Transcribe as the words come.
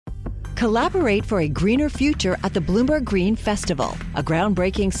Collaborate for a greener future at the Bloomberg Green Festival, a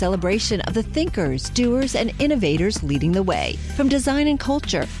groundbreaking celebration of the thinkers, doers, and innovators leading the way. From design and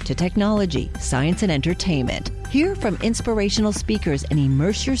culture to technology, science, and entertainment. Hear from inspirational speakers and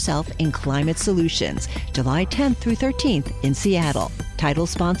immerse yourself in climate solutions. July 10th through 13th in Seattle. Title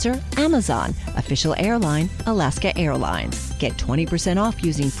sponsor, Amazon. Official airline, Alaska Airlines. Get 20% off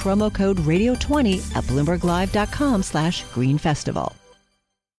using promo code radio20 at BloombergLive.com/Green Festival.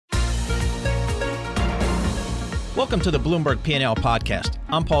 Welcome to the Bloomberg P&L podcast.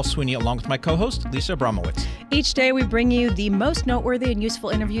 I'm Paul Sweeney along with my co-host, Lisa Abramowitz. Each day we bring you the most noteworthy and useful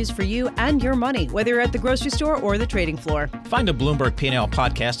interviews for you and your money, whether you're at the grocery store or the trading floor. Find the Bloomberg P&L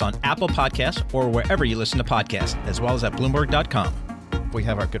podcast on Apple Podcasts or wherever you listen to podcasts, as well as at Bloomberg.com. We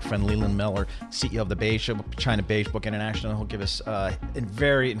have our good friend Leland Miller, CEO of the China Beige Book International, who'll give us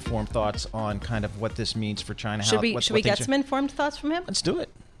very informed thoughts on kind of what this means for China. Should we get some informed thoughts from him? Let's do it.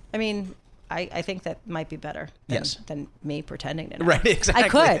 I mean, I think that might be better than me pretending to know. Right, exactly. I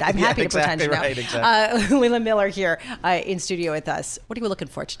could. I'm happy to pretend to know. Right, exactly. Leland Miller here in studio with us. What are you looking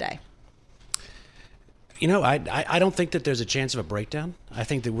for today? You know, I don't think that there's a chance of a breakdown. I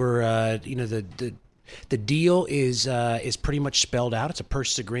think that we're, the deal is pretty much spelled out. It's a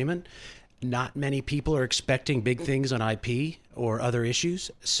purchase agreement. Not many people are expecting big things on IP or other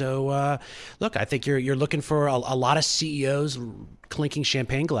issues. So, look, I think you're looking for a lot of CEOs clinking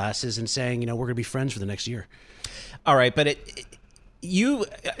champagne glasses and saying, we're going to be friends for the next year. All right, but are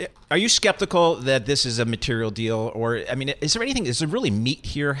you skeptical that this is a material deal? Or, I mean, is there really meat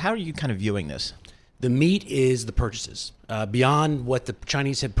here? How are you kind of viewing this? The meat is the purchases. Beyond what the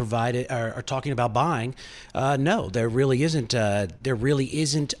Chinese have provided, are talking about buying, no, there really isn't. There really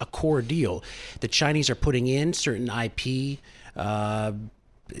isn't a core deal. The Chinese are putting in certain IP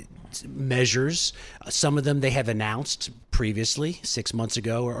measures. Some of them they have announced previously, 6 months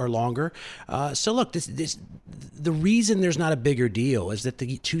ago or longer. So look, the reason there's not a bigger deal is that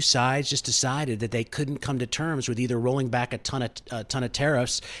the two sides just decided that they couldn't come to terms with either rolling back a ton of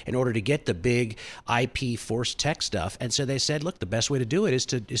tariffs in order to get the big IP forced tech stuff, and so they said, look, the best way to do it is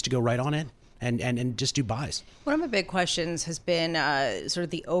to go right on in. And just do buys. One of my big questions has been sort of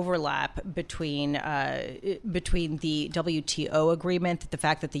the overlap between the WTO agreement, the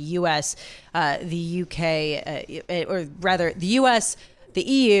fact that the U.S., the UK, or rather the U.S., the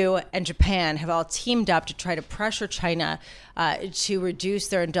EU, and Japan have all teamed up to try to pressure China to reduce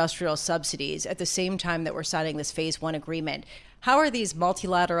their industrial subsidies at the same time that we're signing this Phase 1 agreement. How are these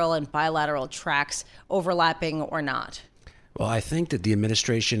multilateral and bilateral tracks overlapping or not? Well, I think that the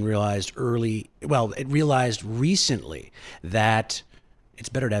administration realized recently that it's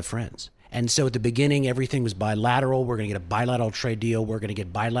better to have friends. And so at the beginning, everything was bilateral. We're going to get a bilateral trade deal. We're going to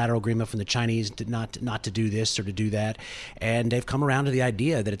get bilateral agreement from the Chinese not to do this or to do that. And they've come around to the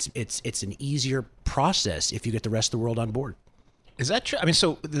idea that it's an easier process if you get the rest of the world on board. Is that true? I mean,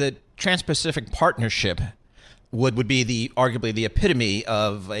 so the Trans-Pacific Partnership would be arguably the epitome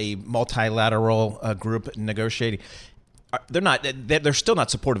of a multilateral group negotiating. They're still not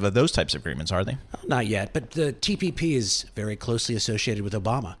supportive of those types of agreements, are they? Not yet, but the TPP is very closely associated with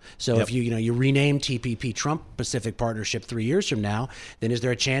Obama. So if you rename TPP Trump Pacific Partnership 3 years from now, then is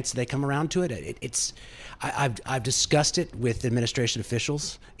there a chance that they come around to it? I've discussed it with administration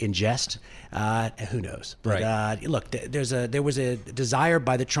officials in jest. Who knows? But right. Look, there was a desire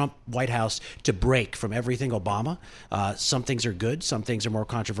by the Trump White House to break from everything Obama. Some things are good, some things are more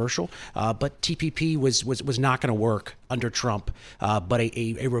controversial. But TPP was not going to work under Trump. But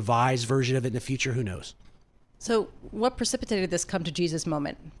a revised version of it in the future, who knows? So, what precipitated this come to Jesus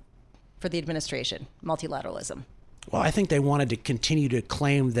moment for the administration? Multilateralism. Well, I think they wanted to continue to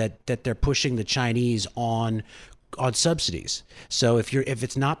claim that they're pushing the Chinese on subsidies. So if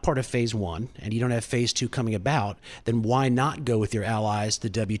it's not part of Phase 1 and you don't have Phase 2 coming about, then why not go with your allies, the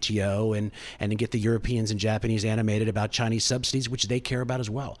WTO, and get the Europeans and Japanese animated about Chinese subsidies, which they care about as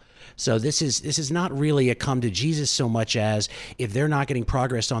well. So this is not really a come to Jesus so much as if they're not getting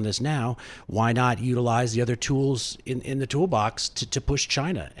progress on this now, why not utilize the other tools in the toolbox to push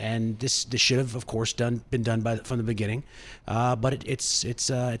China? And this should have, of course, been done from the beginning, but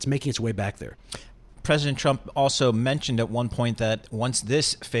it's making its way back there. President Trump also mentioned at one point that once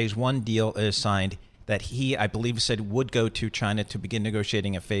this Phase 1 deal is signed, that he, I believe, said would go to China to begin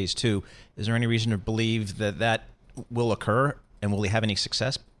negotiating a Phase 2. Is there any reason to believe that will occur, and will he have any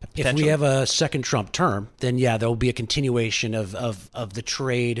success? If we have a second Trump term, then yeah, there will be a continuation of the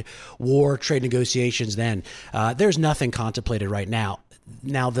trade negotiations then. There's nothing contemplated right now.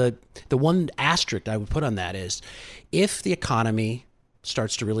 Now, the one asterisk I would put on that is if the economy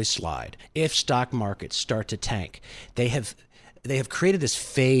starts to really slide, if stock markets start to tank, they have they have created this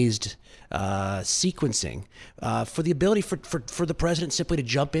phased sequencing for the ability for the president simply to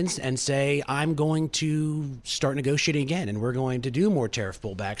jump in and say, I'm going to start negotiating again, and we're going to do more tariff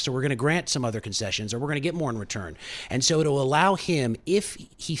pullbacks, or we're going to grant some other concessions, or we're going to get more in return. And so it'll allow him, if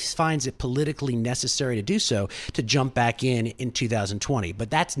he finds it politically necessary to do so, to jump back in 2020. But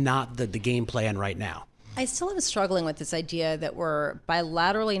that's not the game plan right now. I still am struggling with this idea that we're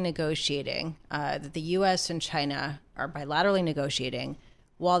bilaterally negotiating, that the U.S. and China are bilaterally negotiating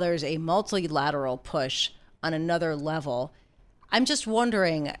while there's a multilateral push on another level. I'm just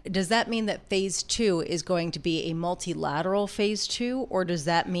wondering, does that mean that phase 2 is going to be a multilateral phase 2, or does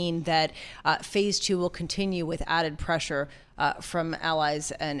that mean that phase 2 will continue with added pressure from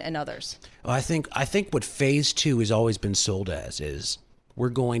allies and others? Well, I think what phase 2 has always been sold as is, we're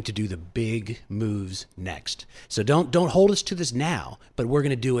going to do the big moves next. So don't hold us to this now, but we're going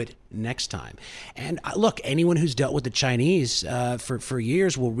to do it next time. And look, anyone who's dealt with the Chinese for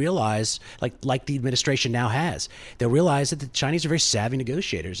years will realize, like the administration now has, they'll realize that the Chinese are very savvy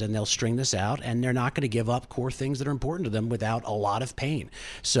negotiators, and they'll string this out, and they're not going to give up core things that are important to them without a lot of pain.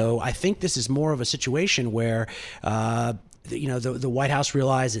 So I think this is more of a situation where the White House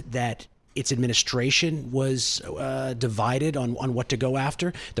realized that its administration was divided on what to go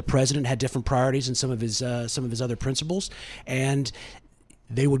after. The president had different priorities in some of his other principles, and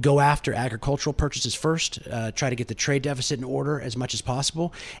they would go after agricultural purchases first, try to get the trade deficit in order as much as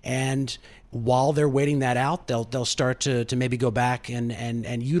possible. And while they're waiting that out, they'll start to maybe go back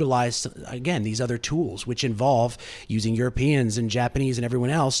and utilize, again, these other tools, which involve using Europeans and Japanese and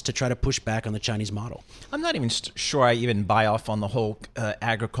everyone else to try to push back on the Chinese model. I'm not even sure I even buy off on the whole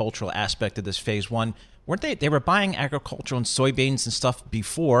agricultural aspect of this phase 1. Weren't they were buying agricultural and soybeans and stuff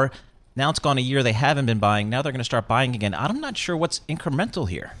before? Now it's gone a year, they haven't been buying. Now they're going to start buying again. I'm not sure what's incremental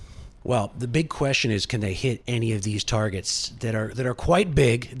here. Well, the big question is, can they hit any of these targets that are quite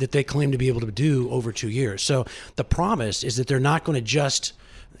big that they claim to be able to do over 2 years? So the promise is that they're not going to just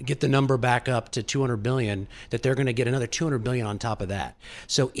get the number back up to 200 billion, that they're going to get another 200 billion on top of that.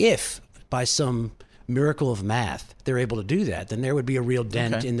 So if by some miracle of math they're able to do that, then there would be a real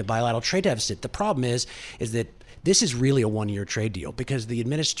dent in the bilateral trade deficit. The problem is that this is really a one-year trade deal, because the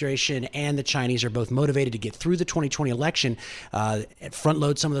administration and the Chinese are both motivated to get through the 2020 election, front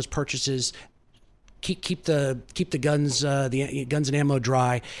load some of those purchases, keep the guns and ammo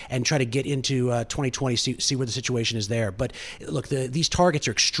dry, and try to get into 2020, see where the situation is there. But look, these targets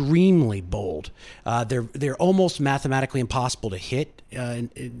are extremely bold. They're almost mathematically impossible to hit.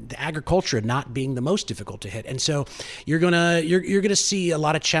 The agriculture not being the most difficult to hit, and so you're gonna see a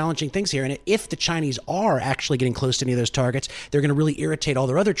lot of challenging things here. And if the Chinese are actually getting close to any of those targets, they're going to really irritate all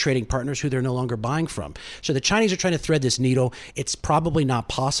their other trading partners who they're no longer buying from. So the Chinese are trying to thread this needle. It's probably not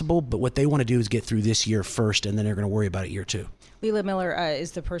possible, but what they want to do is get through this year first, and then they're going to worry about it year 2. Leland Miller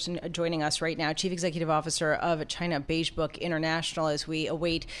is the person joining us right now, Chief Executive Officer of China Beige Book International, as we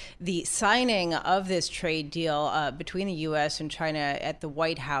await the signing of this trade deal between the U.S. and China at the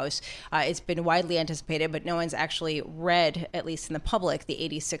White House. It's been widely anticipated, but no one's actually read, at least in the public, the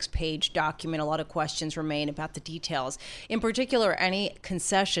 86-page document. A lot of questions remain about the details. In particular, any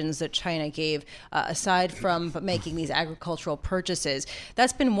concessions that China gave, aside from making these agricultural purchases.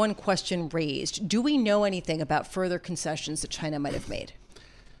 That's been one question raised. Do we know anything about further concessions that China might have made?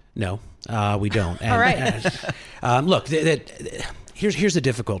 No, we don't. And, all right. Look, here's the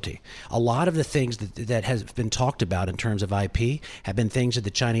difficulty. A lot of the things that has been talked about in terms of IP have been things that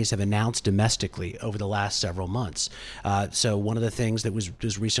the Chinese have announced domestically over the last several months. So one of the things that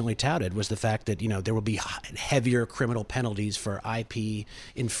was recently touted was the fact that there will be heavier criminal penalties for IP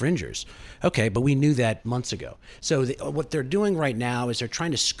infringers. Okay, but we knew that months ago. So what they're doing right now is they're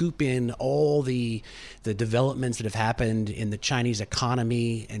trying to scoop in all the developments that have happened in the Chinese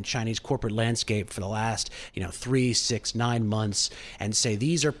economy and Chinese corporate landscape for the last 3, 6, 9 months, and say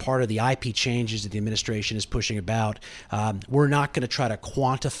these are part of the IP changes that the administration is pushing about. We're not going to try to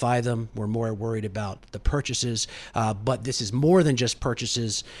quantify them. We're more worried about the purchases, but this is more than just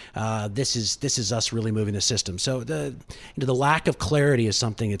purchases. This is us really moving the system. So the lack of clarity is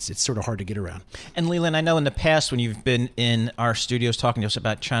something it's sort of hard to get around. And Leland, I know in the past when you've been in our studios talking to us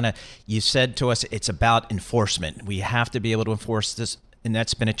about China, you said to us it's about enforcement. We have to be able to enforce this, and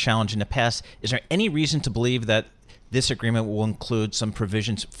that's been a challenge in the past. Is there any reason to believe that this agreement will include some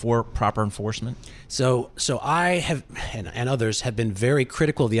provisions for proper enforcement? So I have, and others have been very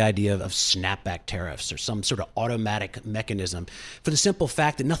critical of the idea of snapback tariffs or some sort of automatic mechanism, for the simple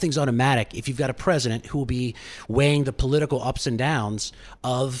fact that nothing's automatic if you've got a president who will be weighing the political ups and downs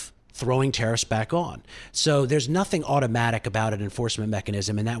of throwing tariffs back on. So there's nothing automatic about an enforcement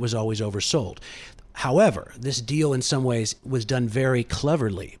mechanism, and that was always oversold. However, this deal in some ways was done very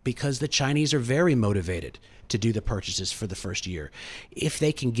cleverly because the Chinese are very motivated to do the purchases for the first year. If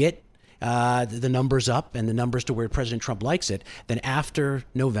they can get the numbers up and the numbers to where President Trump likes it, then after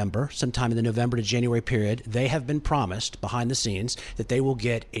November, sometime in the November to January period, they have been promised behind the scenes that they will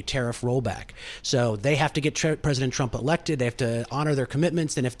get a tariff rollback. So they have to get President Trump elected. They have to honor their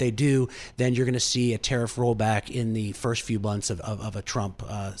commitments. And if they do, then you're going to see a tariff rollback in the first few months of a Trump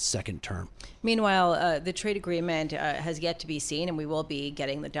second term. Meanwhile, the trade agreement has yet to be seen, and we will be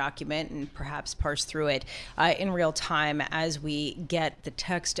getting the document and perhaps parse through it in real time as we get the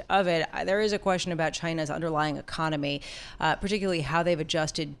text of it. There is a question about China's underlying economy, particularly how they've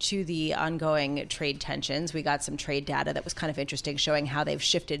adjusted to the ongoing trade tensions. We got some trade data that was kind of interesting, showing how they've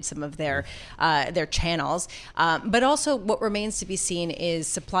shifted some of their channels. But also what remains to be seen is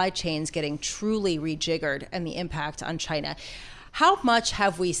supply chains getting truly rejiggered and the impact on China. How much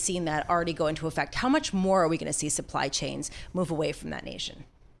have we seen that already go into effect? How much more are we going to see supply chains move away from that nation?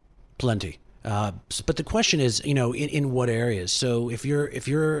 Plenty. But the question is, in what areas? So if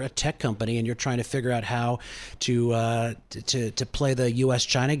you're a tech company and you're trying to figure out how to play the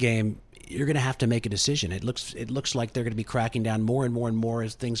U.S.-China game, you're going to have to make a decision. It looks like they're going to be cracking down more and more and more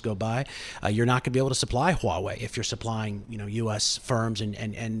as things go by. You're not going to be able to supply Huawei if you're supplying, U.S. firms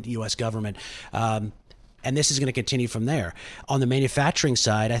and U.S. government. And this is going to continue from there. On the manufacturing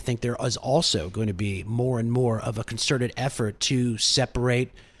side, I think there is also going to be more and more of a concerted effort to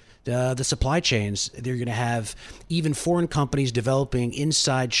separate the supply chains. They're going to have even foreign companies developing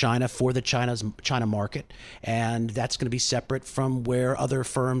inside China for the China market, and that's going to be separate from where other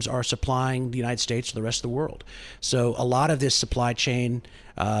firms are supplying the United States or the rest of the world. So a lot of this supply chain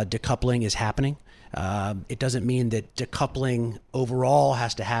decoupling is happening. It doesn't mean that decoupling overall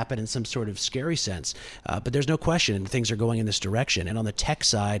has to happen in some sort of scary sense, but there's no question things are going in this direction. And on the tech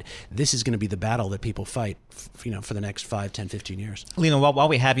side, this is going to be the battle that people fight, for the next 5, 10, 15 years. Leland, while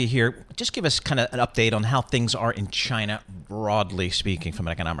we have you here, just give us kind of an update on how things are in China, broadly speaking, from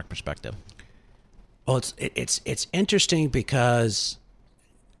an economic perspective. Well, it's interesting because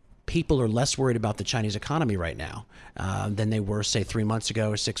people are less worried about the Chinese economy right now than they were, say, 3 months ago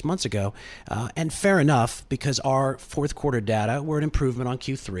or 6 months ago. And fair enough, because our fourth quarter data were an improvement on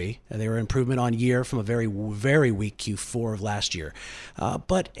Q3. They were an improvement on year from a very, very weak Q4 of last year.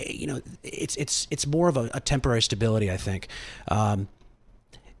 But, it's more of a temporary stability, I think.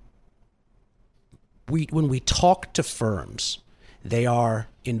 When we talk to firms, they are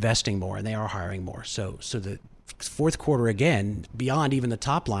investing more and they are hiring more. So the fourth quarter, again, beyond even the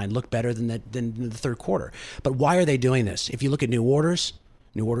top line, looked better than the third quarter. But why are they doing this? If you look at new orders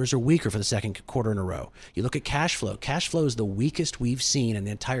are weaker for the second quarter in a row. You look at cash flow. Cash flow is the weakest we've seen in the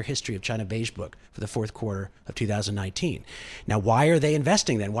entire history of China Beige Book for the fourth quarter of 2019. Now, why are they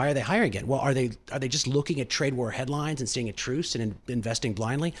investing then? Why are they hiring again? Well, are they just looking at trade war headlines and seeing a truce and investing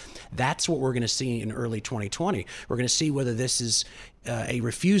blindly? That's what we're going to see in early 2020. We're going to see whether this is a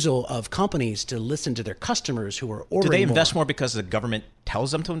refusal of companies to listen to their customers who are ordering more. Do they invest more because the government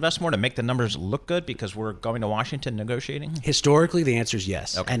tells them to invest more to make the numbers look good because we're going to Washington negotiating? Historically, the answer is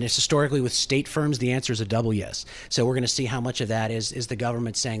yes. Okay. And it's historically with state firms, the answer is a double yes. So we're going to see how much of that is the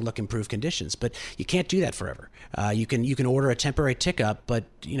government saying, look, improve conditions. But you can't do that forever. You can order a temporary tick up, but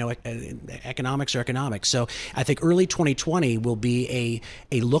economics are economics. So I think early 2020 will be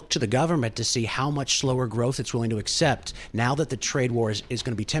a look to the government to see how much slower growth it's willing to accept now that the trade war is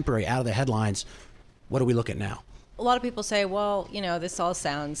going to be temporary, out of the headlines. What do we look at now? A lot of people say, well, this all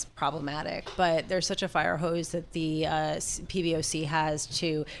sounds problematic, but there's such a fire hose that the PBOC has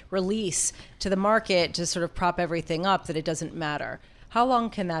to release to the market to sort of prop everything up that it doesn't matter. How long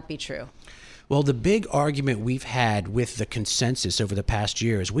can that be true? Well, the big argument we've had with the consensus over the past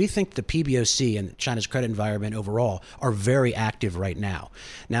year is we think the PBOC and China's credit environment overall are very active right now.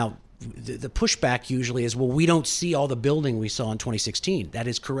 Now, the pushback usually is, well, we don't see all the building we saw in 2016. That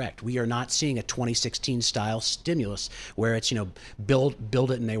is correct. We are not seeing a 2016 style stimulus where it's, build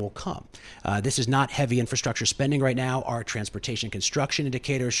it and they will come. This is not heavy infrastructure spending right now. Our transportation construction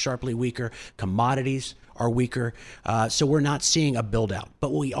indicators sharply weaker. Commodities are weaker. So we're not seeing a build out.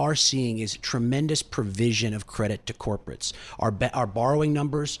 But what we are seeing is tremendous provision of credit to corporates. Our borrowing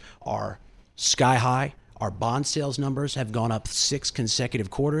numbers are sky high. Our bond sales numbers have gone up 6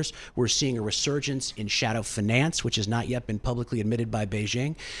 consecutive quarters. We're seeing a resurgence in shadow finance, which has not yet been publicly admitted by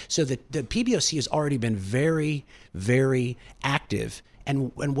Beijing. So the PBOC has already been very, very active.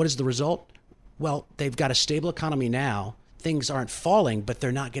 And what is the result? Well, they've got a stable economy now. Things aren't falling, but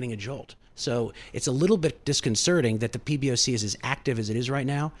they're not getting a jolt. So it's a little bit disconcerting that the PBOC is as active as it is right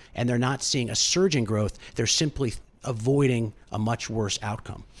now, and they're not seeing a surge in growth. They're simply avoiding a much worse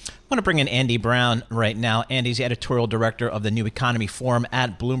outcome. I want to bring in Andy Brown right now. Andy's the editorial director of the New Economy Forum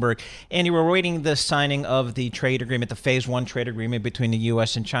at Bloomberg. Andy, we're waiting the signing of the trade agreement, the Phase 1 trade agreement between the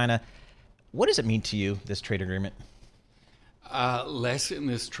U.S. and China. What does it mean to you, this trade agreement? Less in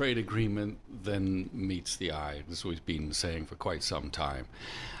this trade agreement than meets the eye. This is what we've been saying for quite some time.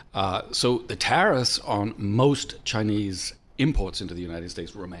 So the tariffs on most Chinese imports into the United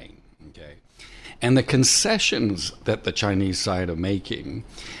States remain. Okay. And the concessions that the Chinese side are making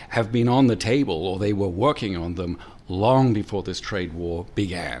have been on the table, or they were working on them long before this trade war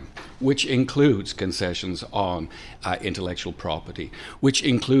began, which includes concessions on intellectual property, which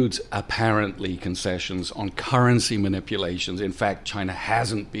includes apparently concessions on currency manipulations. In fact, China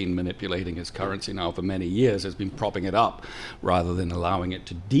hasn't been manipulating its currency now for many years, has been propping it up rather than allowing it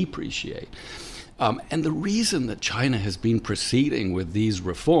to depreciate. And the reason that China has been proceeding with these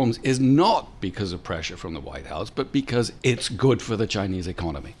reforms is not because of pressure from the White House, but because it's good for the Chinese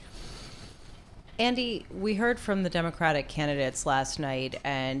economy. Andy, we heard from the Democratic candidates last night,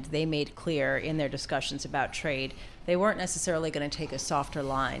 and they made clear in their discussions about trade, they weren't necessarily going to take a softer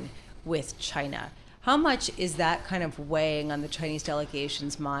line with China. How much is that kind of weighing on the Chinese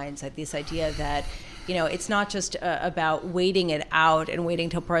delegation's minds, like this idea that, you know, it's not just about waiting it out and waiting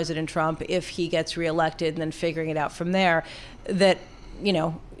till President Trump, if he gets reelected, and then figuring it out from there, that, you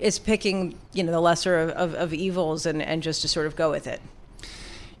know, it's picking, you know, the lesser of evils and just to sort of go with it?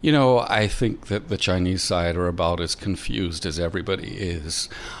 You know, I think that the Chinese side are about as confused as everybody is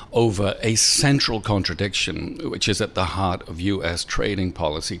over a central contradiction, which is at the heart of U.S. trading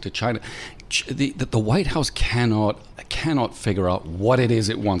policy to China. The White House cannot figure out what it is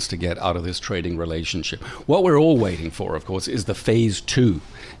it wants to get out of this trading relationship. What we're all waiting for, of course, is the Phase 2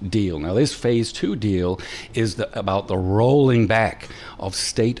 deal. Now, this Phase 2 deal is about the rolling back of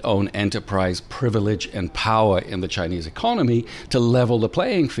state-owned enterprise privilege and power in the Chinese economy to level the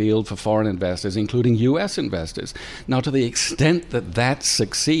playing field for foreign investors, including U.S. investors. Now, to the extent that that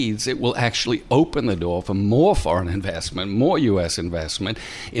succeeds, it will actually open the door for more foreign investment, more U.S. investment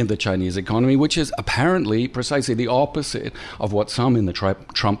in the Chinese economy, which is apparently precisely the opposite of what some in the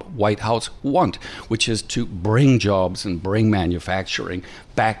Trump White House want, which is to bring jobs and bring manufacturing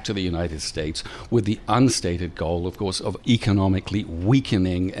back to the United States with the unstated goal, of course, of economically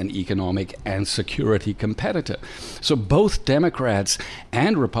weakening an economic and security competitor. So both Democrats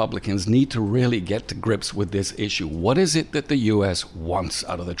and Republicans need to really get to grips with this issue. What is it that the U.S. wants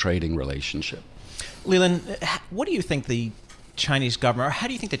out of the trading relationship? Leland, what do you think the Chinese government, or how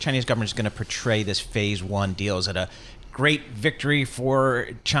do you think the Chinese government is going to portray this Phase 1 deal? Is it a great victory for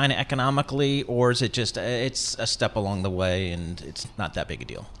China economically, or is it just it's a step along the way and it's not that big a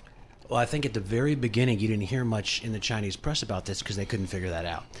deal? Well, I think at the very beginning, you didn't hear much in the Chinese press about this because they couldn't figure that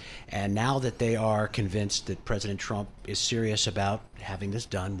out. And now that they are convinced that President Trump is serious about having this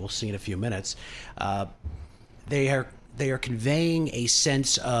done, we'll see in a few minutes, they are conveying a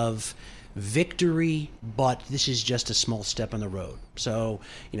sense of victory, but this is just a small step on the road. So,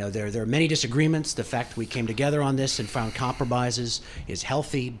 you know, there are many disagreements. The fact that we came together on this and found compromises is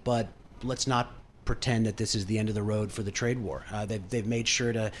healthy, but let's not pretend that this is the end of the road for the trade war. They've made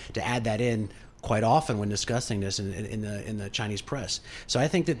sure to add that in quite often when discussing this in the Chinese press. So I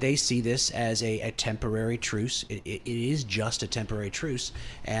think that they see this as a temporary truce. It is just a temporary truce,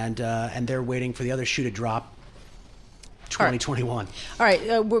 and they're waiting for the other shoe to drop. 2021. All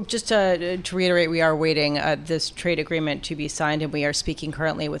right. We're just to reiterate, we are waiting this trade agreement to be signed, and we are speaking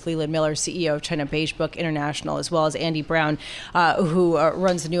currently with Leland Miller, CEO of China Beige Book International, as well as Andy Brown, who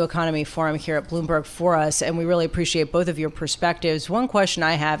runs the New Economy Forum here at Bloomberg for us. And we really appreciate both of your perspectives. One question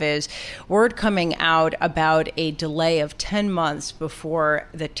I have is word coming out about a delay of 10 months before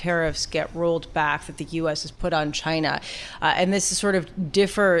the tariffs get rolled back that the U.S. has put on China. And this is sort of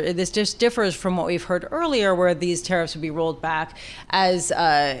differs from what we've heard earlier, where these tariffs would be rolled back as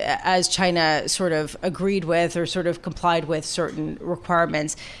China sort of agreed with or sort of complied with certain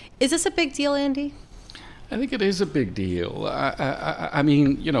requirements. Is this a big deal, Andy? I think it is a big deal. I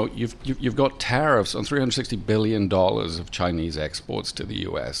mean, you know, you've got tariffs on $360 billion of Chinese exports to the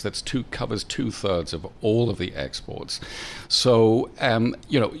U.S. That's covers 2/3 of all of the exports. So,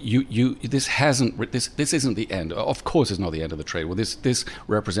 you know, this isn't the end. Of course, it's not the end of the trade war. This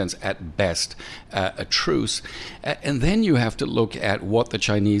represents at best a truce, and then you have to look at what the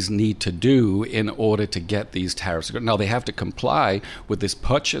Chinese need to do in order to get these tariffs. Now they have to comply with this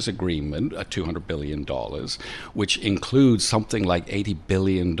purchase agreement, $200 billion. which includes something like $80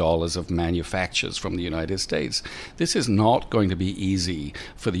 billion of manufactures from the United States. This is not going to be easy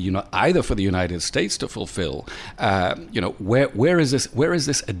for either for the United States to fulfill. Where is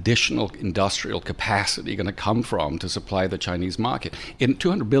this additional industrial capacity going to come from to supply the Chinese market?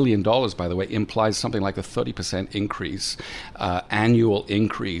 $200 billion, by the way, implies something like a 30% increase, annual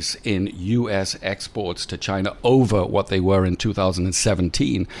increase in U.S. exports to China over what they were in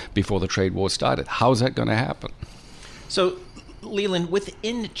 2017 before the trade war started. How's that going to happen? So, Leland,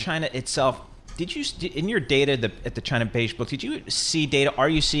 within China itself, did you, in your data at the China Beige Book, did you see data, are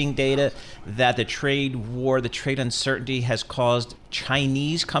you seeing data that the trade war, the trade uncertainty has caused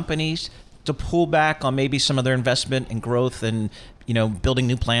Chinese companies to pull back on maybe some of their investment and growth and, building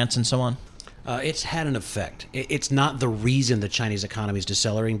new plants and so on? It's had an effect. It's not the reason the Chinese economy is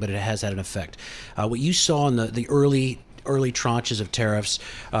decelerating, but it has had an effect. What you saw in the early tranches of tariffs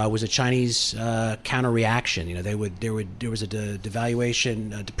was a Chinese counter reaction. There was a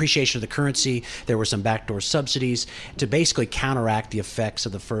devaluation, depreciation of the currency. There were some backdoor subsidies to basically counteract the effects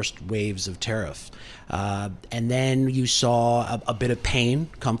of the first waves of tariff. And then you saw a bit of pain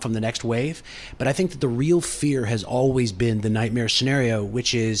come from the next wave. But I think that the real fear has always been the nightmare scenario,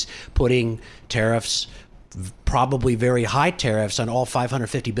 which is putting tariffs, probably very high tariffs on all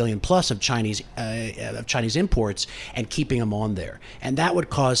 550 billion plus of Chinese imports, and keeping them on there. And that would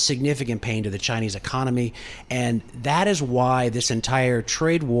cause significant pain to the Chinese economy. And that is why this entire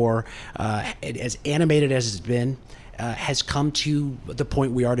trade war, as animated as it's been, has come to the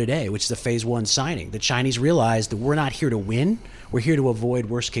point we are today, which is the phase one signing. The Chinese realize that we're not here to win. We're here to avoid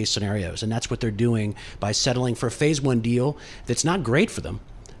worst case scenarios. And that's what they're doing by settling for a phase one deal that's not great for them,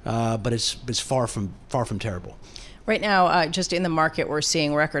 but it's far from terrible. Right now, just in the market, we're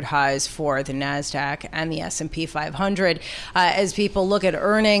seeing record highs for the NASDAQ and the S&P 500 as people look at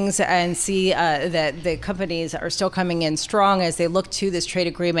earnings and see that the companies are still coming in strong as they look to this trade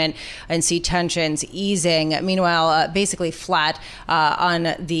agreement and see tensions easing. Meanwhile, basically flat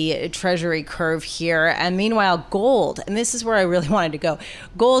on the Treasury curve here. And meanwhile, gold, and this is where I really wanted to go,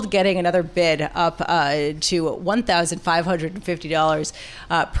 gold getting another bid up to $1,550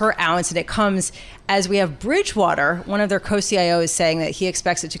 per ounce. And it comes as we have Bridgewater, one of their co-CIOs, saying that he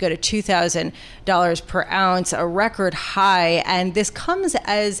expects it to go to $2,000 per ounce, a record high. And this comes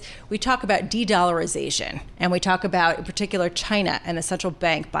as we talk about de-dollarization, and we talk about, in particular, China and the central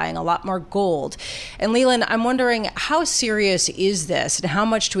bank buying a lot more gold. And Leland, I'm wondering, how serious is this, and how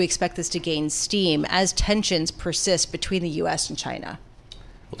much do we expect this to gain steam as tensions persist between the U.S. and China?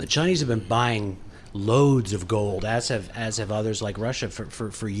 Well, the Chinese have been buying loads of gold, as have others like Russia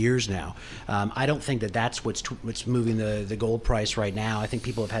for years now. I don't think that's what's moving the gold price right now. I think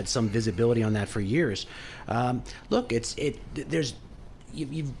people have had some visibility on that for years. Look,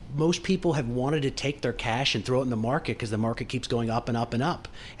 most people have wanted to take their cash and throw it in the market because the market keeps going up and up and up.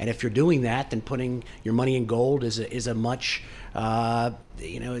 And if you're doing that, then putting your money in gold is a much more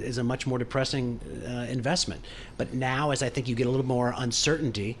depressing investment. But now, as I think you get a little more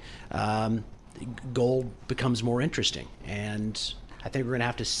uncertainty, gold becomes more interesting, and I think we're going to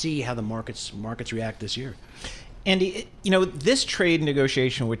have to see how the markets react this year. Andy, this trade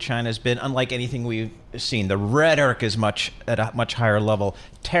negotiation with China has been unlike anything we've seen. The rhetoric is at a much higher level.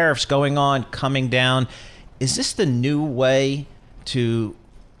 Tariffs going on, coming down. Is this the new way to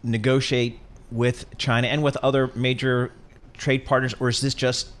negotiate with China and with other major trade partners, or is this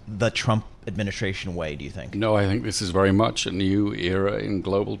just the Trump administration way, do you think? No, I think this is very much a new era in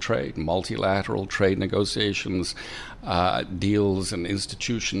global trade. Multilateral trade negotiations, deals and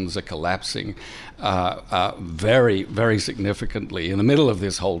institutions are collapsing very, very significantly. In the middle of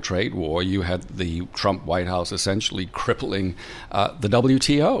this whole trade war, you had the Trump White House essentially crippling the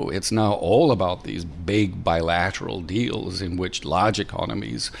WTO. It's now all about these big bilateral deals in which large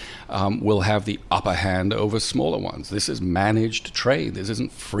economies will have the upper hand over smaller ones. This is managed trade. This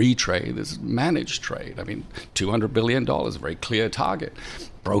isn't free trade. This is managed trade. I mean, $200 billion, a very clear target,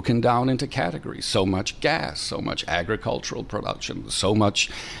 broken down into categories. So much gas, so much agricultural production, so much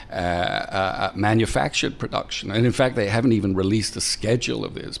manufactured production. And in fact, they haven't even released the schedule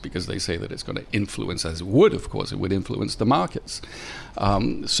of this because they say that it's going to influence, as it would, of course, it would influence the markets.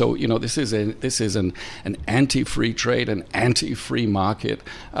 So, this is an anti-free trade, an anti-free market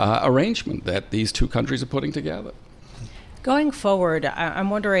arrangement that these two countries are putting together. Going forward, I'm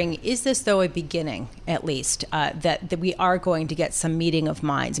wondering, is this, though, a beginning, at least, that we are going to get some meeting of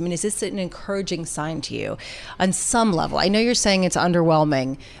minds? I mean, is this an encouraging sign to you on some level? I know you're saying it's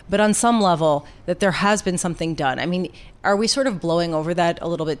underwhelming, but on some level that there has been something done. I mean, are we sort of blowing over that a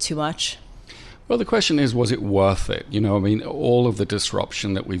little bit too much? Well, the question is, was it worth it? I mean, all of the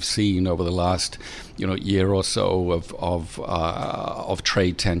disruption that we've seen over the last, year or so of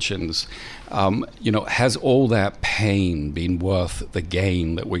trade tensions, has all that pain been worth the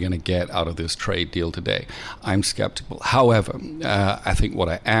gain that we're going to get out of this trade deal today? I'm skeptical. However, I think what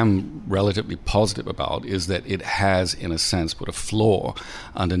I am relatively positive about is that it has, in a sense, put a floor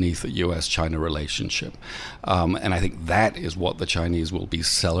underneath the U.S.-China relationship. And I think that is what the Chinese will be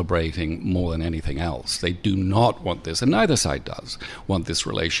celebrating more than anything else. They do not want this, and neither side does, want this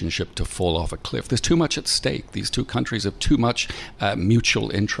relationship to fall off a cliff. There's too much at stake. These two countries have too much mutual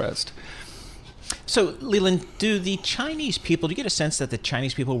interest. So, Leland, do you get a sense that the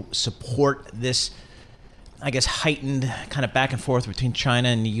Chinese people support this, I guess, heightened kind of back and forth between China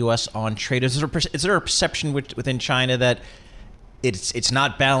and the U.S. on trade? Is there a perception within China that it's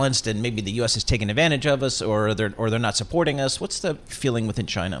not balanced and maybe the U.S. is taking advantage of us, or they're not supporting us? What's the feeling within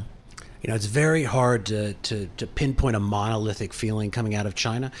China? It's very hard to pinpoint a monolithic feeling coming out of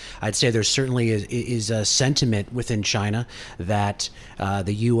China. I'd say there certainly is a sentiment within China that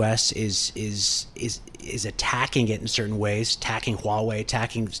the U.S. is attacking it in certain ways, attacking Huawei,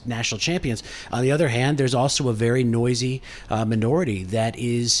 attacking national champions. On the other hand, there's also a very noisy minority that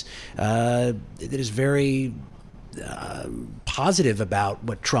is very positive about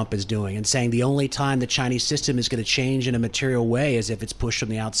what Trump is doing and saying the only time the Chinese system is going to change in a material way is if it's pushed from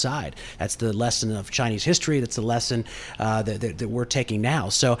the outside. That's the lesson of Chinese history. That's the lesson that we're taking now.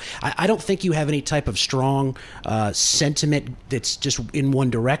 So I don't think you have any type of strong sentiment that's just in one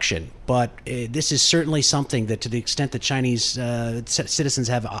direction. But this is certainly something that, to the extent that Chinese citizens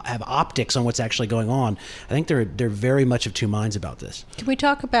have optics on what's actually going on, I think they're very much of two minds about this. Can we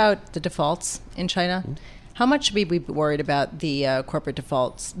talk about the defaults in China? Mm-hmm. How much should we be worried about the corporate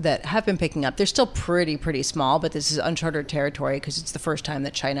defaults that have been picking up? They're still pretty small, but this is uncharted territory because it's the first time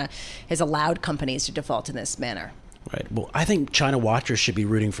that China has allowed companies to default in this manner. Right. Well, I think China watchers should be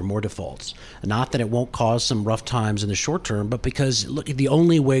rooting for more defaults. Not that it won't cause some rough times in the short term, but because, look, the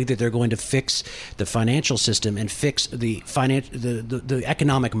only way that they're going to fix the financial system and fix the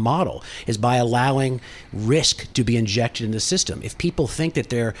economic model is by allowing risk to be injected in the system. If people think that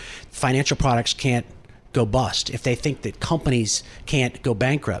their financial products can't go bust, if they think that companies can't go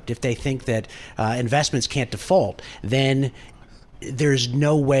bankrupt, if they think that investments can't default, then there's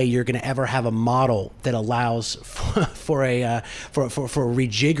no way you're going to ever have a model that allows for a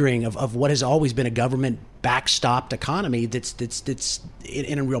rejiggering of what has always been a government backstopped economy that's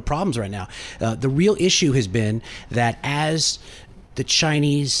in real problems right now. The real issue has been that as the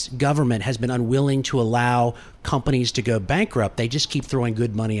Chinese government has been unwilling to allow companies to go bankrupt, they just keep throwing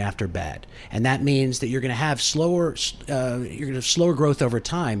good money after bad. And that means that you're going to have slower growth over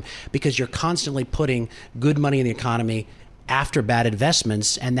time because you're constantly putting good money in the economy after bad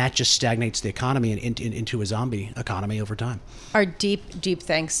investments, and that just stagnates the economy into a zombie economy over time. Our deep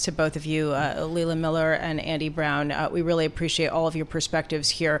thanks to both of you, Leland Miller and Andy Brown. We really appreciate all of your perspectives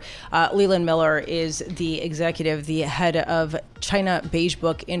here. Leland Miller is the head of China Beige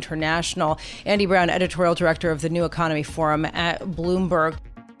Book International. Andy Brown, editorial director of the New Economy Forum at Bloomberg.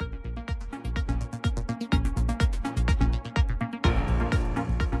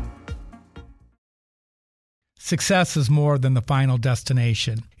 Success is more than the final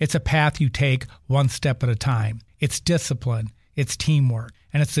destination. It's a path you take one step at a time. It's discipline, it's teamwork,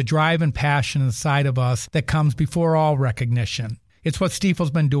 and it's the drive and passion inside of us that comes before all recognition. It's what Stifel's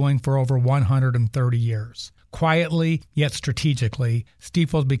been doing for over 130 years. Quietly, yet strategically,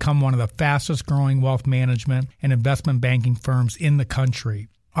 Stifel's become one of the fastest growing wealth management and investment banking firms in the country.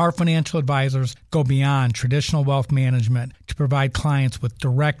 Our financial advisors go beyond traditional wealth management to provide clients with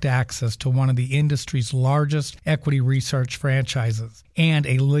direct access to one of the industry's largest equity research franchises and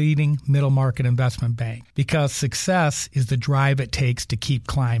a leading middle market investment bank. Because success is the drive it takes to keep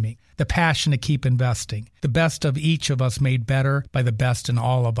climbing, the passion to keep investing, the best of each of us made better by the best in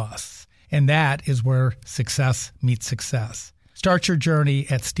all of us. And that is where success meets success. Start your journey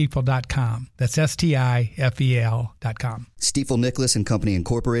at Stifel.com. That's STIFEL.com. Stifel Nicholas and Company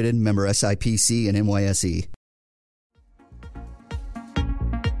Incorporated, member SIPC and NYSE.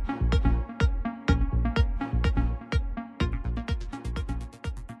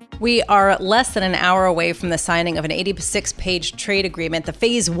 We are less than an hour away from the signing of an 86-page trade agreement, the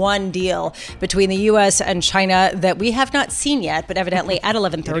Phase 1 deal between the U.S. and China that we have not seen yet, but evidently at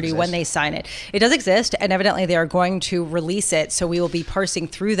 11:30 when they sign it. It does exist, and evidently they are going to release it, so we will be parsing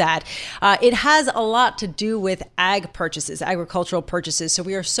through that. It has a lot to do with agricultural purchases, so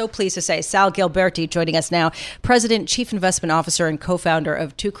we are so pleased to say Sal Gilberti joining us now, President, Chief Investment Officer, and co-founder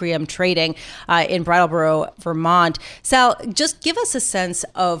of 2Cream Trading in Brattleboro, Vermont. Sal, just give us a sense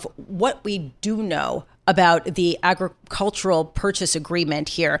of what we do know about the agricultural purchase agreement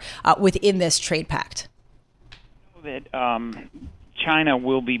here within this trade pact? That China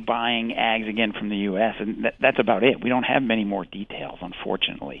will be buying ags again from the U.S., and that's about it. We don't have many more details,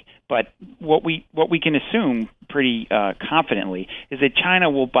 unfortunately. But what we can assume pretty confidently is that China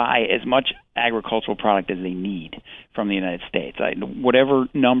will buy as much agricultural product as they need from the United States. Whatever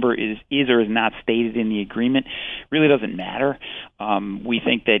number is or is not stated in the agreement really doesn't matter. We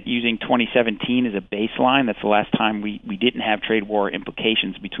think that using 2017 as a baseline, that's the last time we didn't have trade war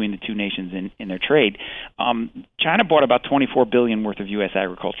implications between the two nations in their trade. China bought about $24 billion worth of U.S.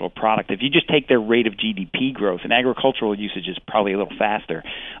 agricultural product. If you just take their rate of GDP growth, and agricultural usage is probably a little faster,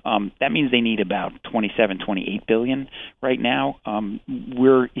 that means they need about 27, 28 billion right now.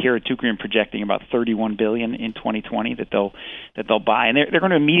 We're here at Tucumán projecting about 31 billion in 2020 that they'll buy, and they're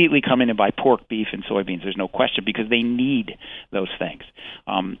going to immediately come in and buy pork, beef, and soybeans. There's no question, because they need those things.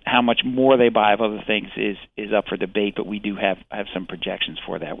 How much more they buy of other things is up for debate, but we do have some projections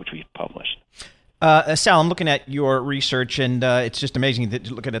for that, which we've published. Sal, I'm looking at your research, and it's just amazing that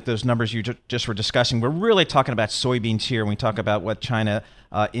looking at those numbers you just were discussing. We're really talking about soybeans here when we talk about what China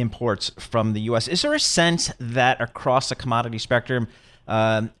imports from the U.S. Is there a sense that across the commodity spectrum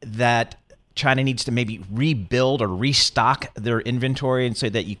that China needs to maybe rebuild or restock their inventory, and so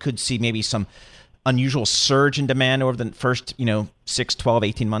that you could see maybe some unusual surge in demand over the first 6, 12,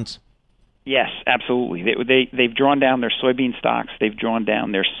 18 months? Yes, absolutely. They've drawn down their soybean stocks. They've drawn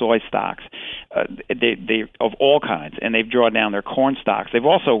down their soy stocks, they of all kinds, and they've drawn down their corn stocks. They've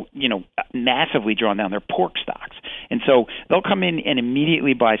also, massively drawn down their pork stocks. And so they'll come in and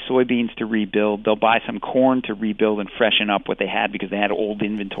immediately buy soybeans to rebuild. They'll buy some corn to rebuild and freshen up what they had, because they had old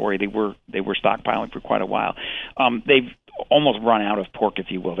inventory. They were stockpiling for quite a while. They've almost run out of pork, if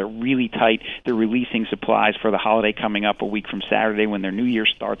you will. They're really tight. They're releasing supplies for the holiday coming up a week from Saturday, when their New Year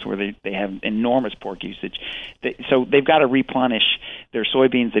starts, where they have enormous pork usage. So they've got to replenish their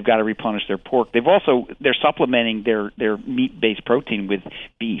soybeans. They've got to replenish their pork. They're supplementing their meat-based protein with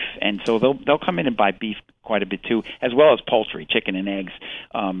beef, and so they'll come in and buy beef quite a bit too, as well as poultry. Chicken and eggs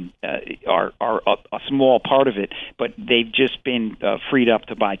are a small part of it, but they've just been freed up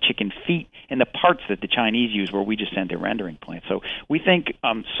to buy chicken feet and the parts that the Chinese use, where we just send their rendering plants. So we think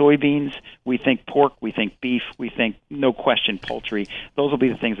soybeans, we think pork, we think beef, we think, no question, poultry. Those will be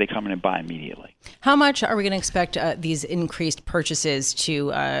the things they come in and buy immediately. How much are we going to expect these increased purchases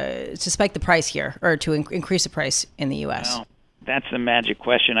to spike the price here, or to increase the price in the U.S.? Well, that's the magic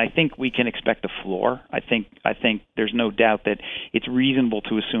question. I think we can expect a floor. I think there's no doubt that it's reasonable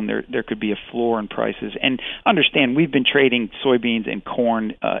to assume there could be a floor in prices. And understand, we've been trading soybeans and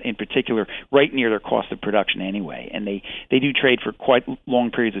corn in particular right near their cost of production anyway. And they do trade for quite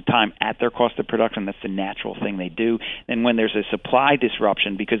long periods of time at their cost of production. That's the natural thing they do. And when there's a supply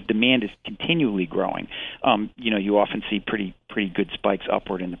disruption, because demand is continually growing, you often see pretty good spikes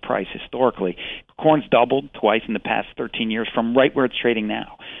upward in the price historically. Corn's doubled twice in the past 13 years from right where it's trading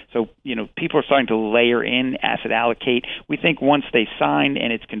now. So, people are starting to layer in, asset allocate. We think once they sign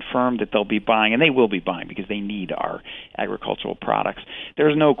and it's confirmed that they'll be buying, and they will be buying because they need our agricultural products,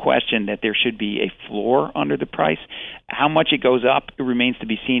 there's no question that there should be a floor under the price. How much it goes up, it remains to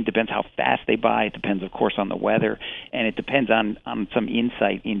be seen. Depends how fast they buy. It depends, of course, on the weather, and it depends on some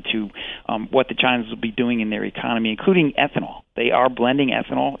insight into what the Chinese will be doing in their economy, including ethanol. They are blending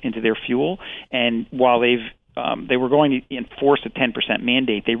ethanol into their fuel, and while they were going to enforce a 10%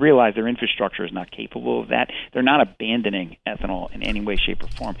 mandate, they realized their infrastructure is not capable of that. They're not abandoning ethanol in any way, shape, or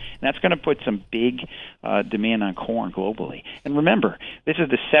form. And that's going to put some big demand on corn globally. And remember, this is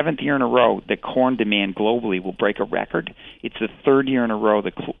the 7th year in a row that corn demand globally will break a record. It's the 3rd year in a row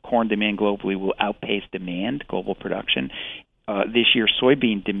that corn demand globally will outpace demand, global production. This year,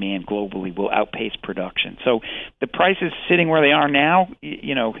 soybean demand globally will outpace production. So the prices sitting where they are now,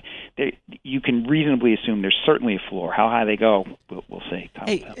 you can reasonably assume there's certainly a floor. How high they go, we'll see.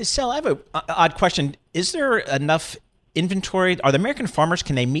 Hey, Sal, I have an odd question. Is there enough inventory? Are the American farmers,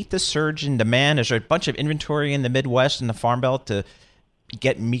 can they meet this surge in demand? Is there a bunch of inventory in the Midwest and the Farm Belt to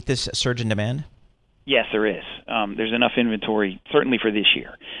meet this surge in demand? Yes, there is. There's enough inventory, certainly for this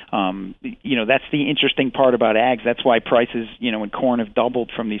year. That's the interesting part about ags. That's why prices, in corn have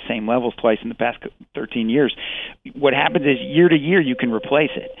doubled from these same levels twice in the past 13 years. What happens is year to year you can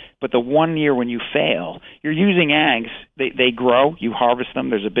replace it. But the one year when you fail, you're using ags. They grow. You harvest them.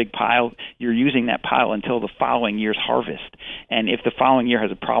 There's a big pile. You're using that pile until the following year's harvest. And if the following year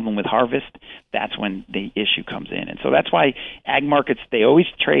has a problem with harvest, that's when the issue comes in. And so that's why ag markets, they always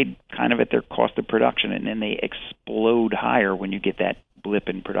trade kind of at their cost of production, and then they explode higher when you get that blip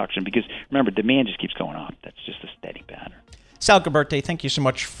in production. Because remember, demand just keeps going up. That's just a steady pattern. Sal Gaberte, thank you so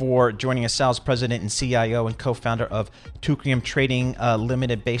much for joining us. Sal's president and CIO and co-founder of Tucrium Trading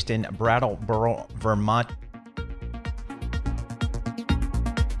Limited, based in Brattleboro, Vermont.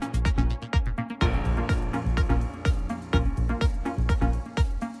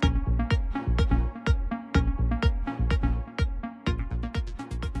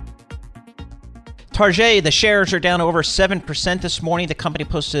 Target, the shares are down over 7% this morning. The company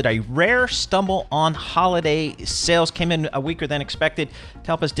posted a rare stumble on holiday sales, came in weaker than expected. To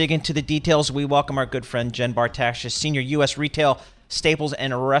help us dig into the details, we welcome our good friend Jen Bartash, senior U.S. retail, staples,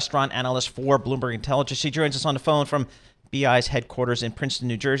 and restaurant analyst for Bloomberg Intelligence. She joins us on the phone from BI's headquarters in Princeton,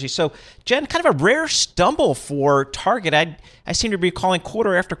 New Jersey. So, Jen, kind of a rare stumble for Target. I seem to be calling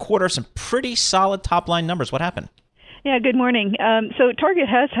quarter after quarter some pretty solid top-line numbers. What happened? Yeah, good morning. So Target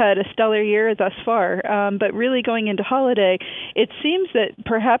has had a stellar year thus far, but really going into holiday, it seems that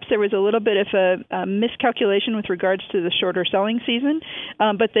perhaps there was a little bit of a miscalculation with regards to the shorter selling season,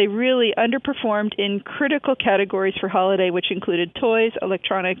 but they really underperformed in critical categories for holiday, which included toys,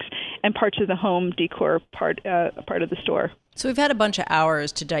 electronics, and parts of the home decor part of the store. So we've had a bunch of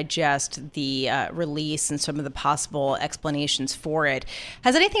hours to digest the release and some of the possible explanations for it.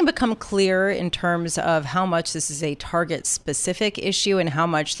 Has anything become clear in terms of how much this is a Target-specific issue and how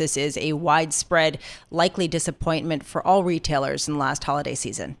much this is a widespread, likely disappointment for all retailers in the last holiday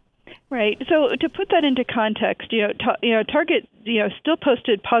season? Right. So to put that into context, Target, still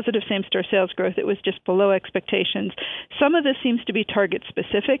posted positive same-store sales growth. It was just below expectations. Some of this seems to be Target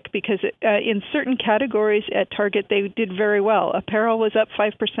specific because in certain categories at Target they did very well. Apparel was up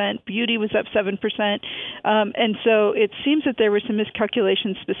 5%, beauty was up 7%, and so it seems that there was some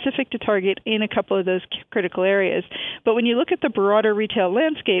miscalculation specific to Target in a couple of those critical areas. But when you look at the broader retail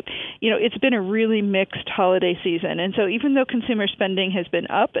landscape, it's been a really mixed holiday season, and so even though consumer spending has been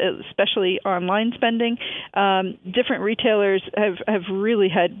up, especially online spending, different retailers have really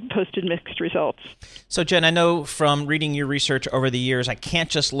had posted mixed results. So, Jen, I know from reading your research over the years, I can't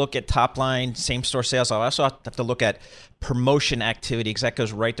just look at top line, same store sales. I also have to look at promotion activity because that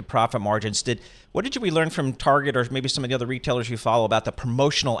goes right to profit margins. What did we learn from Target or maybe some of the other retailers you follow about the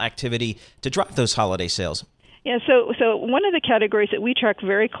promotional activity to drive those holiday sales? Yeah, so one of the categories that we track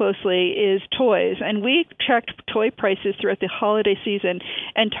very closely is toys, and we tracked toy prices throughout the holiday season,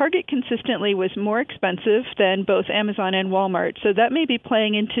 and Target consistently was more expensive than both Amazon and Walmart, so that may be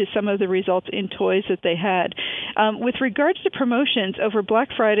playing into some of the results in toys that they had. With regards to promotions over Black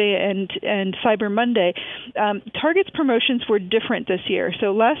Friday and Cyber Monday, Target's promotions were different this year.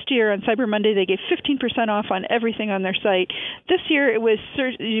 So last year on Cyber Monday, they gave 15% off on everything on their site. This year, it was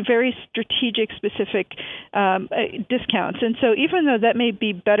very strategic, specific discounts. And so even though that may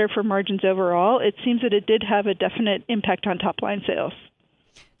be better for margins overall, it seems that it did have a definite impact on top-line sales.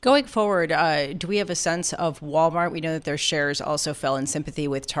 Going forward, do we have a sense of Walmart? We know that their shares also fell in sympathy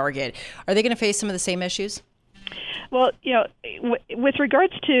with Target. Are they going to face some of the same issues? Well, with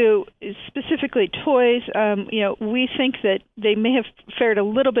regards to specifically toys, we think that they may have fared a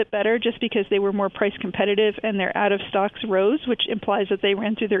little bit better just because they were more price competitive and their out-of-stocks rose, which implies that they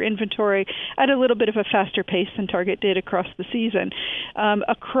ran through their inventory at a little bit of a faster pace than Target did across the season.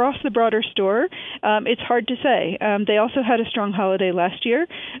 Across the broader store, it's hard to say. They also had a strong holiday last year,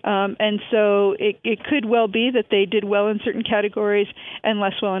 and so it could well be that they did well in certain categories and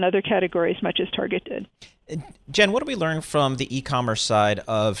less well in other categories, much as Target did. Jen, what do we learn from the e-commerce side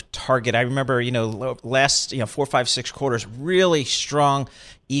of Target? I remember, last 4, 5, 6 quarters, really strong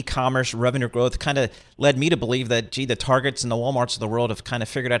e-commerce revenue growth kind of led me to believe that, the Targets and the Walmarts of the world have kind of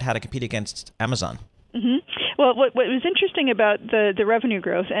figured out how to compete against Amazon. Mm-hmm. Well, what was interesting about the revenue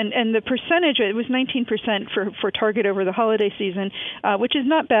growth and the percentage, it was 19% for Target over the holiday season, which is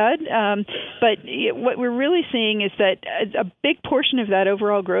not bad. But what we're really seeing is that a big portion of that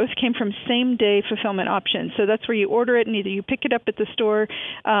overall growth came from same-day fulfillment options. So that's where you order it and either you pick it up at the store,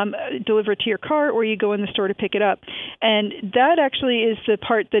 deliver it to your car, or you go in the store to pick it up. And that actually is the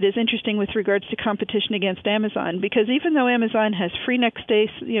part that is interesting with regards to competition against Amazon, because even though Amazon has free next-day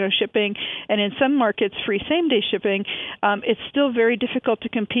shipping and in some markets free same-day shipping, it's still very difficult to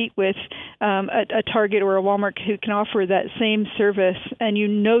compete with a Target or a Walmart who can offer that same service, and you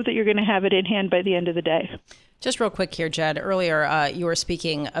know that you're going to have it in hand by the end of the day. Just real quick here, Jed. Earlier, you were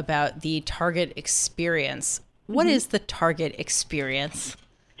speaking about the Target experience. What is the Target experience?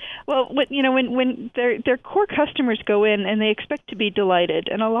 Well, when their core customers go in and they expect to be delighted,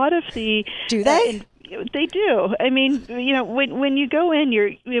 and a lot of the do they? They do. I mean, when you go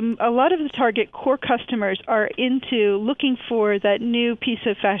in, a lot of the target core customers are into looking for that new piece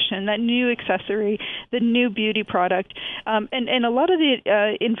of fashion, that new accessory, the new beauty product, and a lot of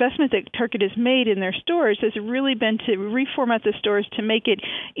the investment that Target has made in their stores has really been to reformat the stores to make it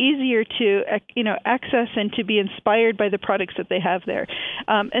easier to access and to be inspired by the products that they have there,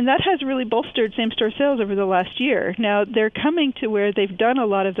 and that has really bolstered same-store sales over the last year. Now they're coming to where they've done a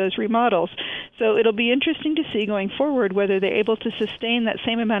lot of those remodels, so it'll be interesting to see going forward whether they're able to sustain that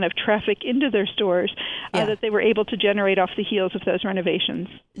same amount of traffic into their stores that they were able to generate off the heels of those renovations.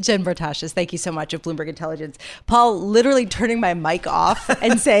 Jen Bartashis, thank you so much of Bloomberg Intelligence. Paul literally turning my mic off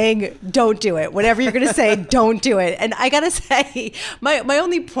and saying, don't do it. Whatever you're going to say, don't do it. And I got to say, my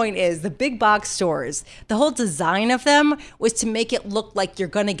only point is the big box stores, the whole design of them was to make it look like you're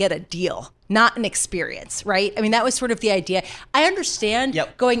going to get a deal, not an experience, right? I mean, that was sort of the idea. I understand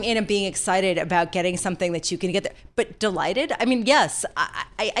going in and being excited about getting something that you can get there, but delighted? I mean, yes,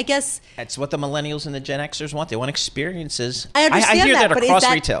 I guess. That's what the millennials and the Gen Xers want. They want experiences. I understand I hear that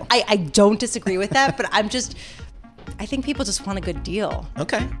across retail. I don't disagree with that, but I think people just want a good deal.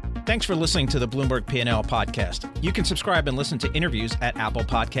 Okay. Thanks for listening to the Bloomberg P&L podcast. You can subscribe and listen to interviews at Apple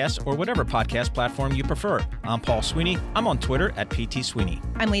Podcasts or whatever podcast platform you prefer. I'm Paul Sweeney. I'm on Twitter at PT Sweeney.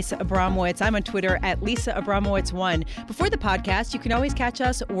 I'm Lisa Abramowitz. I'm on Twitter at Lisa Abramowitz1. Before the podcast, you can always catch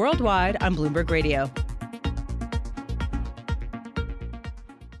us worldwide on Bloomberg Radio.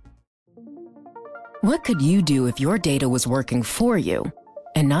 What could you do if your data was working for you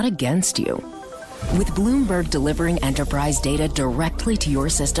and not against you? With Bloomberg delivering enterprise data directly to your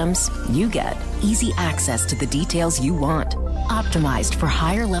systems, you get easy access to the details you want, optimized for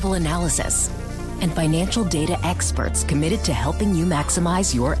higher-level analysis, and financial data experts committed to helping you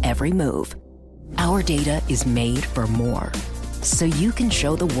maximize your every move. Our data is made for more, so you can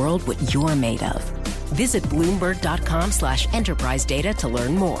show the world what you're made of. Visit Bloomberg.com/enterprise data to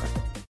learn more.